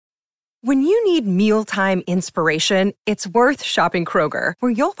When you need mealtime inspiration, it's worth shopping Kroger,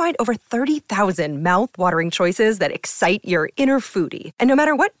 where you'll find over 30,000 mouth-watering choices that excite your inner foodie. And no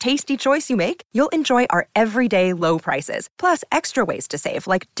matter what tasty choice you make, you'll enjoy our everyday low prices, plus extra ways to save,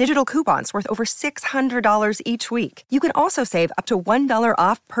 like digital coupons worth over $600 each week. You can also save up to $1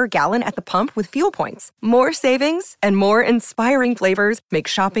 off per gallon at the pump with fuel points. More savings and more inspiring flavors make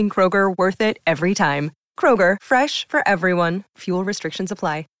shopping Kroger worth it every time. Kroger, fresh for everyone. Fuel restrictions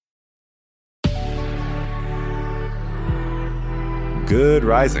apply. Good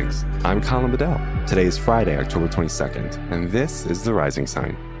risings. I'm Colin Bedell. Today is Friday, October 22nd, and this is The Rising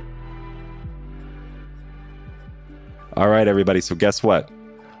Sign. All right, everybody, so guess what?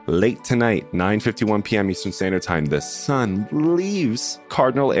 Late tonight, 9:51 p.m. Eastern Standard Time, the sun leaves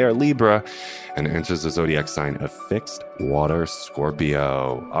Cardinal Air Libra and enters the zodiac sign of fixed water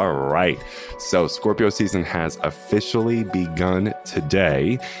Scorpio. All right, so Scorpio season has officially begun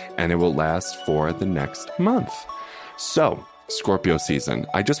today, and it will last for the next month. So, Scorpio season.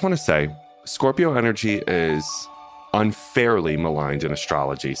 I just want to say, Scorpio energy is unfairly maligned in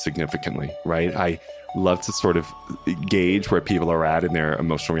astrology significantly, right? I love to sort of gauge where people are at in their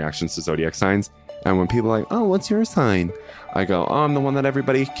emotional reactions to zodiac signs. And when people are like, oh, what's your sign? I go, oh, I'm the one that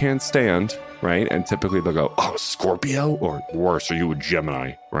everybody can't stand, right? And typically they'll go, oh, Scorpio? Or worse, are you a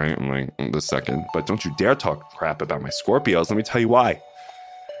Gemini, right? I'm like, the second. But don't you dare talk crap about my Scorpios. Let me tell you why.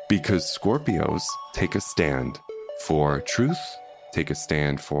 Because Scorpios take a stand for truth, take a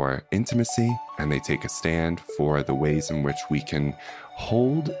stand for intimacy, and they take a stand for the ways in which we can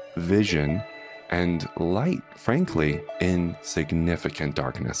hold vision and light, frankly, in significant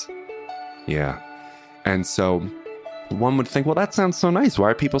darkness. Yeah. And so one would think, well, that sounds so nice. Why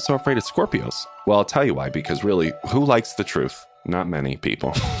are people so afraid of Scorpios? Well, I'll tell you why, because really, who likes the truth? Not many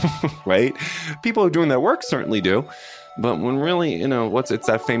people, right? People who are doing their work certainly do. But when really, it's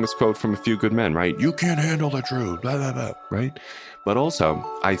that famous quote from A Few Good Men, right? You can't handle the truth, blah, blah, blah, right? But also,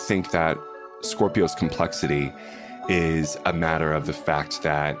 I think that Scorpio's complexity is a matter of the fact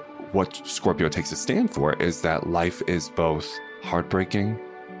that what Scorpio takes a stand for is that life is both heartbreaking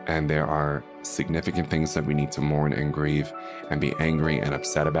and there are significant things that we need to mourn and grieve and be angry and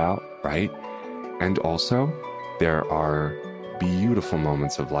upset about, right? And also, there are beautiful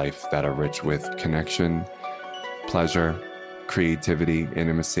moments of life that are rich with connection, pleasure, creativity,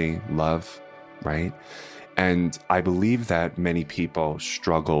 intimacy, love, right? And I believe that many people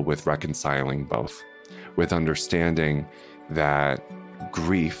struggle with reconciling both, with understanding that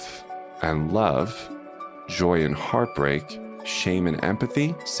grief and love, joy and heartbreak, shame and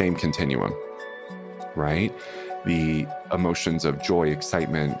empathy, same continuum, right? The emotions of joy,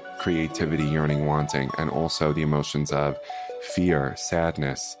 excitement, creativity, yearning, wanting, and also the emotions of fear,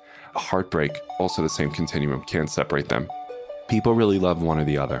 sadness, heartbreak, also the same continuum, can't separate them. People really love one or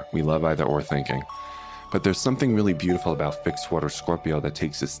the other. We love either or thinking. But there's something really beautiful about fixed water Scorpio that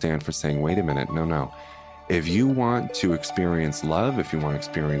takes a stand for saying, wait a minute, no. If you want to experience love, if you want to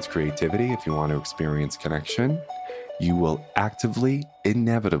experience creativity, if you want to experience connection, you will actively,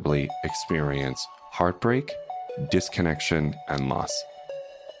 inevitably experience heartbreak, disconnection, and loss.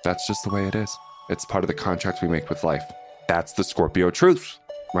 That's just the way it is. It's part of the contract we make with life. That's the Scorpio truth,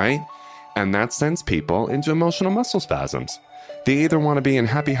 right? And that sends people into emotional muscle spasms. They either want to be in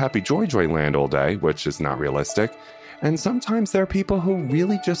happy, joy land all day, which is not realistic. And sometimes there are people who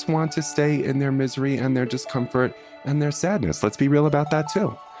really just want to stay in their misery and their discomfort and their sadness. Let's be real about that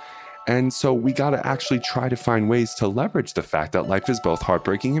too. And so we got to actually try to find ways to leverage the fact that life is both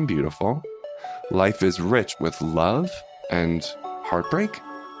heartbreaking and beautiful. Life is rich with love and heartbreak,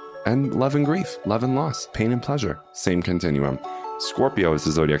 and love and grief, love and loss, pain and pleasure, same continuum. Scorpio is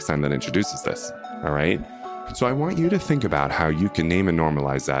the zodiac sign that introduces this, all right? So I want you to think about how you can name and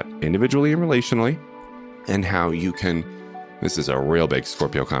normalize that individually and relationally, and how you can, this is a real big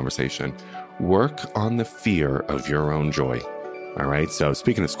Scorpio conversation, work on the fear of your own joy. All right. So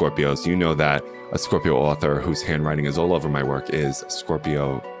speaking of Scorpios, you know that a Scorpio author whose handwriting is all over my work is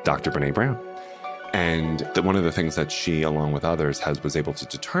Scorpio Dr. Brene Brown. And one of the things that she, along with others, was able to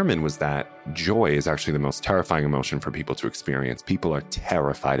determine was that joy is actually the most terrifying emotion for people to experience. People are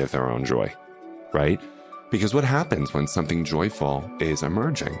terrified of their own joy, right? Because what happens when something joyful is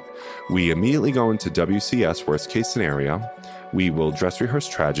emerging? We immediately go into WCS, worst case scenario. We will dress rehearse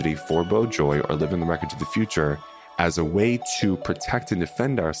tragedy, forebode joy, or live in the records of the future as a way to protect and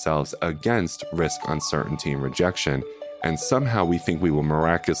defend ourselves against risk, uncertainty, and rejection. And somehow we think we will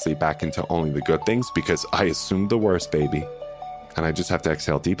miraculously back into only the good things because I assumed the worst, baby. And I just have to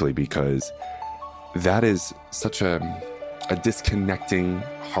exhale deeply because that is such a a disconnecting,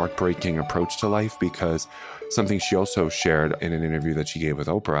 heartbreaking approach to life, because something she also shared in an interview that she gave with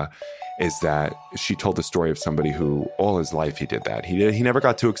Oprah is that she told the story of somebody who all his life he did that. He never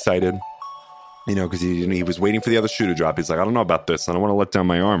got too excited, because he was waiting for the other shoe to drop. He's like, I don't know about this. I don't want to let down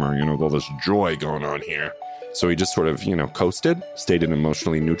my armor, with all this joy going on here. So he just sort of, coasted, stayed in an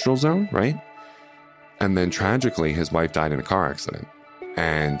emotionally neutral zone, right? And then tragically, his wife died in a car accident.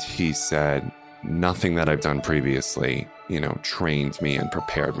 And he said, nothing that I've done previously, trained me and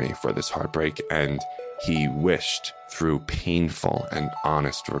prepared me for this heartbreak. And he wished through painful and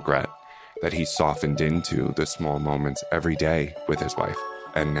honest regret that he softened into the small moments every day with his wife.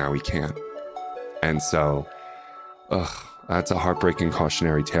 And now he can't. And so, that's a heartbreaking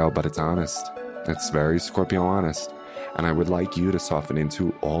cautionary tale, but it's honest. It's very Scorpio honest. And I would like you to soften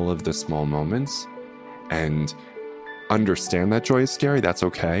into all of the small moments and understand that joy is scary. That's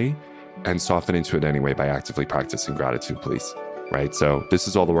okay. And soften into it anyway by actively practicing gratitude, please. Right? So this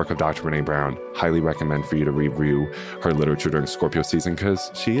is all the work of Dr. Brené Brown. Highly recommend for you to review her literature during Scorpio season, because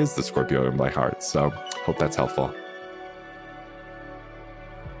she is the Scorpio in my heart. So hope that's helpful.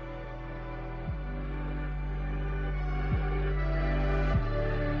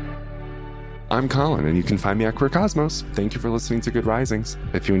 I'm Colin, and you can find me at Queer Cosmos. Thank you for listening to Good Risings.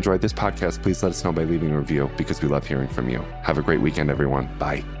 If you enjoyed this podcast, please let us know by leaving a review, because we love hearing from you. Have a great weekend, everyone.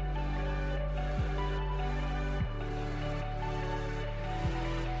 Bye.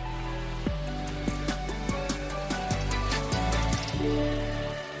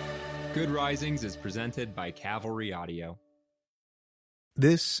 Good Risings is presented by Cavalry Audio.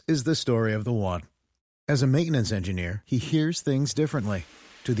 This is the story of the one. As a maintenance engineer, he hears things differently.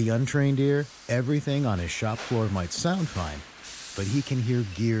 To the untrained ear, everything on his shop floor might sound fine, but he can hear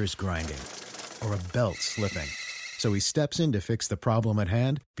gears grinding or a belt slipping. So he steps in to fix the problem at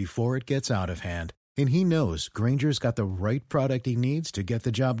hand before it gets out of hand. And he knows Grainger's got the right product he needs to get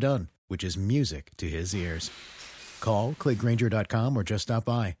the job done, which is music to his ears. Call, click Grainger.com, or just stop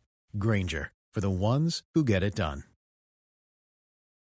by. Grainger, for the ones who get it done.